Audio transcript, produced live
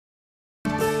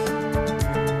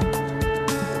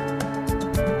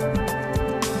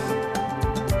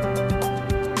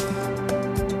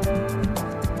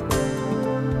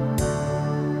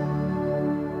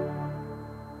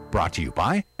Brought to you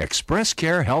by Express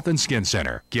Care Health and Skin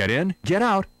Center. Get in, get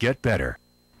out, get better.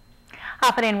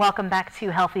 Afternoon and welcome back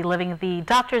to Healthy Living. The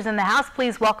doctor's in the house.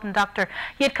 Please welcome Dr.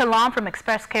 Jitka Lom from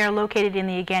Express Care, located in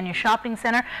the Agana Shopping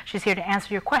Center. She's here to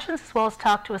answer your questions as well as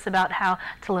talk to us about how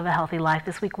to live a healthy life.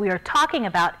 This week we are talking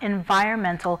about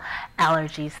environmental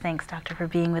allergies. Thanks, doctor, for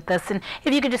being with us. And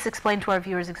if you could just explain to our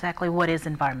viewers exactly what is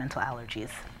environmental allergies.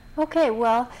 Okay,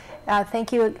 well,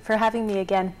 thank you for having me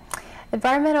again.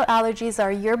 Environmental allergies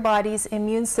are your body's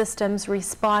immune system's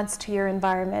response to your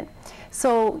environment.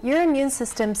 So your immune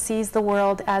system sees the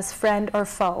world as friend or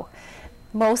foe.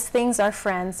 Most things are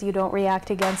friends. You don't react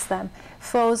against them.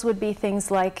 Foes would be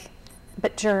things like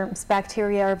germs,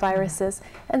 bacteria, or viruses.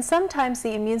 And sometimes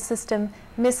the immune system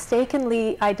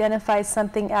mistakenly identifies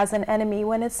something as an enemy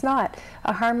when it's not.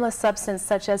 A harmless substance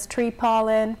such as tree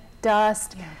pollen,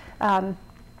 dust,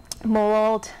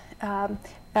 mold,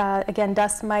 again,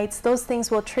 dust mites, those things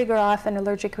will trigger off an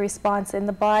allergic response in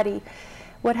the body.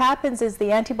 What happens is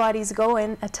the antibodies go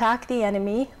in, attack the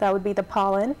enemy, that would be the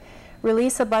pollen,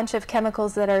 release a bunch of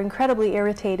chemicals that are incredibly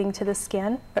irritating to the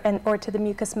skin or to the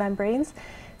mucous membranes.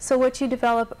 So what you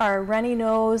develop are runny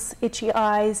nose, itchy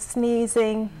eyes,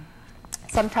 sneezing,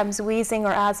 sometimes wheezing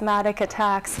or asthmatic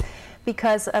attacks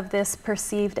because of this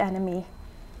perceived enemy.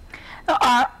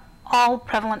 Are all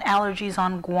prevalent allergies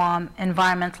on Guam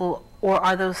environmental, or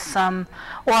are there some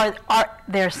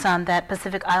that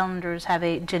Pacific Islanders have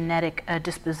a genetic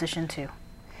disposition to?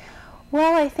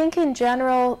 Well, I think in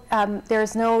general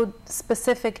there's no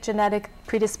specific genetic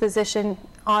predisposition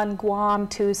on Guam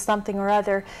to something or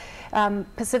other.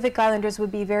 Pacific Islanders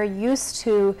would be very used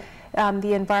to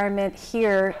the environment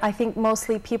here. I think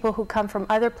mostly people who come from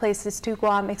other places to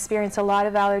Guam experience a lot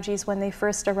of allergies when they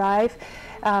first arrive,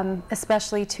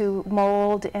 especially to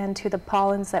mold and to the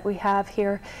pollens that we have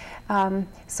here.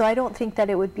 So I don't think that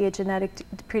it would be a genetic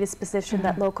predisposition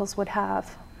that locals would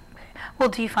have. Well,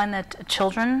 do you find that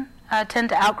children tend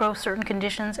to outgrow certain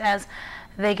conditions as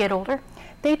they get older?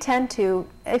 They tend to.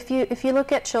 If you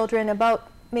look at children, about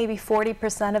maybe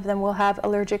 40% of them will have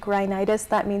allergic rhinitis.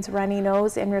 That means runny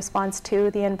nose in response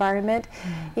to the environment.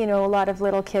 You know, a lot of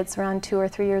little kids around 2 or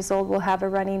 3 years old will have a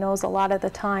runny nose a lot of the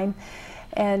time.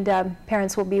 And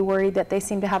parents will be worried that they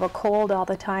seem to have a cold all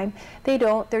the time. They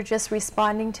don't. They're just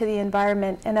responding to the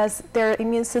environment. And as their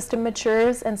immune system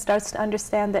matures and starts to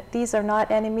understand that these are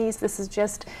not enemies, this is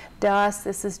just dust,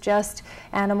 this is just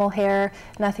animal hair,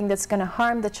 nothing that's going to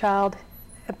harm the child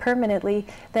permanently,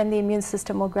 then the immune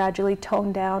system will gradually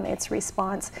tone down its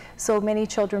response. So many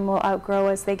children will outgrow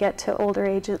as they get to older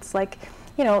ages, like,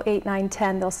 you know, 8, 9,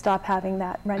 10, they'll stop having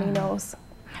that runny nose.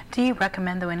 Do you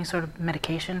recommend, though, any sort of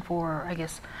medication for, I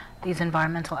guess, these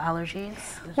environmental allergies?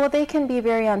 Well, they can be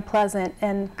very unpleasant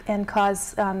and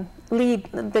cause,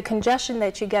 the congestion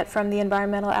that you get from the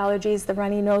environmental allergies, the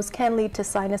runny nose, can lead to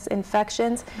sinus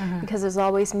infections because there's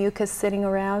always mucus sitting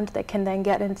around that can then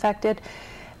get infected.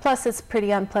 Plus, it's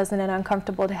pretty unpleasant and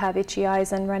uncomfortable to have itchy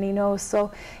eyes and runny nose.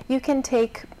 So you can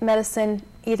take medicine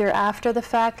either after the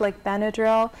fact, like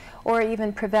Benadryl, or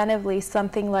even preventively,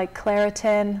 something like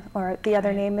Claritin, or the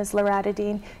other name is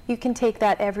Loratadine. You can take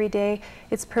that every day.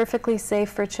 It's perfectly safe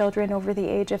for children over the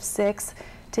age of 6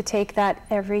 to take that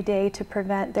every day to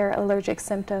prevent their allergic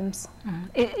symptoms.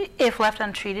 If left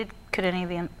untreated, could any of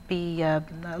them be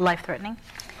life-threatening?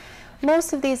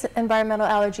 Most of these environmental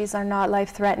allergies are not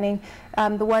life-threatening.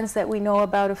 The ones that we know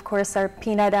about, of course, are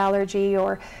peanut allergy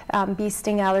or bee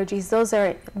sting allergies. Those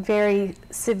are very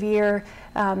severe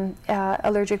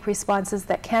allergic responses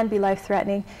that can be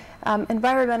life-threatening.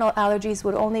 Environmental allergies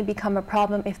would only become a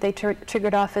problem if they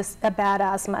triggered off a bad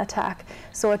asthma attack.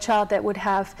 So a child that would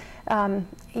have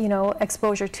you know,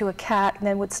 exposure to a cat and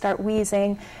then would start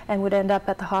wheezing and would end up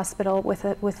at the hospital with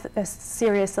a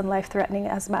serious and life-threatening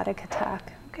asthmatic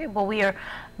attack. Okay, well, we are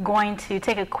going to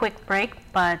take a quick break,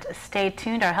 but stay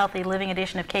tuned. Our Healthy Living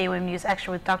edition of KUAM News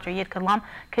Extra with Dr. Jitka Lom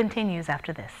continues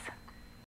after this.